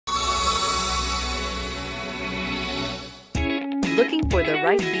Looking for the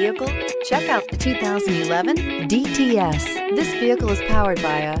right vehicle? Check out the 2011 DTS. This vehicle is powered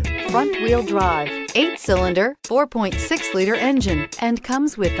by a front-wheel drive, 8-cylinder, 4.6-liter engine, and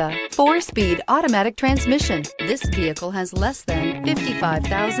comes with a 4-speed automatic transmission. This vehicle has less than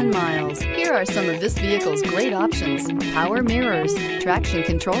 55,000 miles. Here are some of this vehicle's great options: power mirrors, traction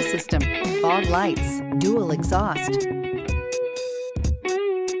control system, fog lights, dual exhaust.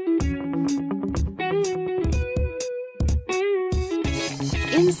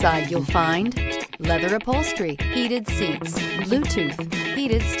 Inside you'll find leather upholstery, heated seats, Bluetooth,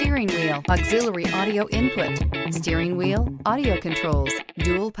 heated steering wheel, auxiliary audio input, steering wheel audio controls,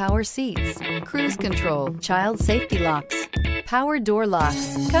 dual power seats, cruise control, child safety locks, power door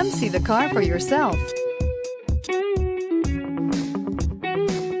locks. Come see the car for yourself.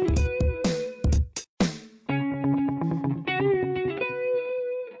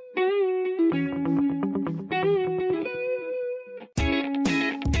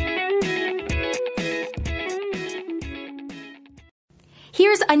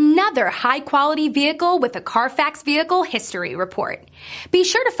 Here's another high-quality vehicle with a CARFAX Vehicle History Report. Be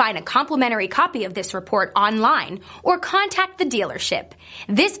sure to find a complimentary copy of this report online or contact the dealership.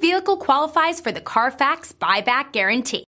 This vehicle qualifies for the CARFAX Buyback Guarantee.